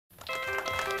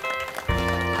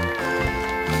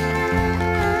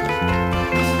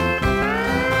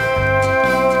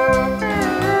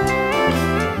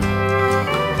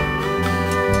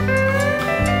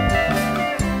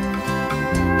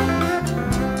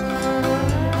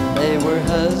were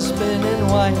husband and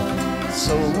wife,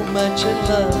 so much in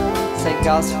love, sang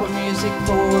gospel music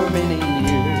for many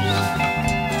years.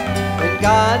 When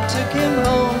God took him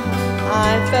home,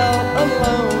 I felt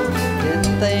alone,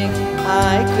 didn't think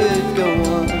I could go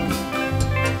on.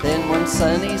 Then one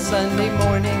sunny Sunday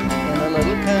morning in a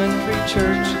little country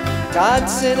church, God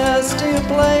sent us to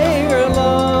play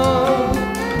along.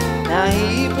 Now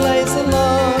he plays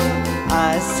along,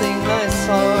 I sing my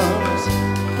songs,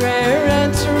 prayer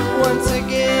answered once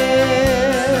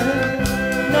again.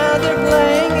 Now they're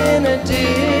playing in a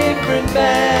different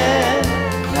band,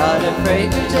 not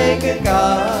afraid to take a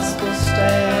gospel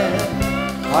stand.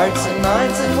 Hearts and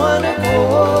minds in one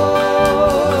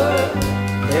accord,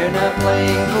 they're not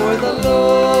playing for the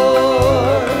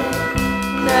Lord.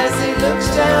 And as he looks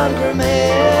down from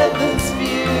heaven's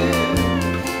view,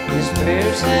 his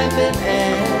prayers have been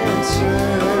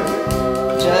answered.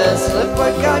 Just look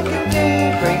what God can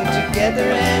do, bring together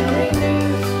and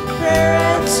renew. Prayer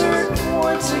answered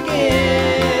once again.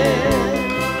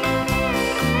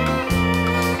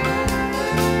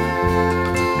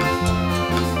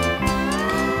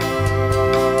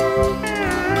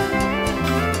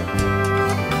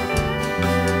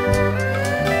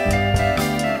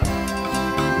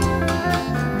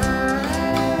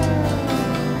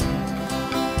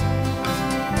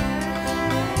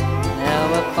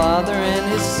 Father and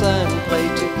his son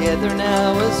played together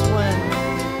now as one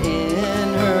in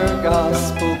her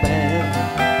gospel band.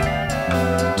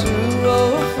 Two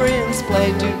old friends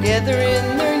played together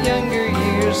in their younger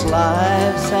years,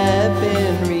 lives have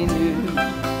been renewed.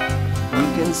 You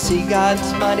can see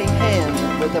God's mighty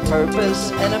hand with a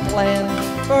purpose and a plan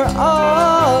for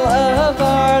all of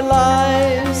our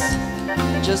lives.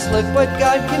 Just look what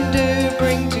God can do,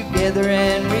 bring together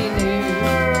and renew.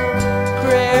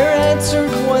 Prayer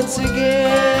answered once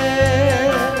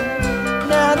again.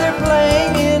 Now they're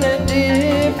playing in a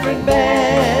different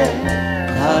band,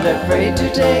 not afraid to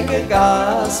take a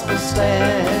gospel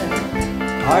stand.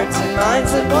 Hearts and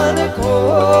minds in one accord,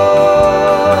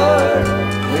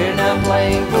 we're now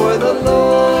playing for the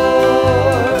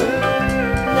Lord.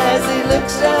 And as he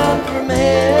looks down from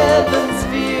heaven's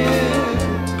view,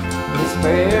 his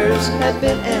prayers have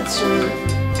been answered.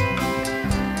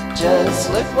 Just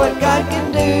look what God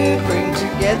can do, bring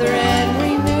together and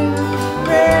renew.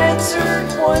 Prayer answered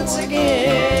once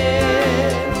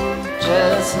again.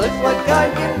 Just look what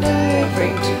God can do,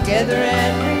 bring together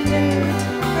and renew.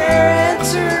 Prayer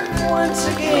answered once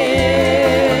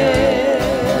again.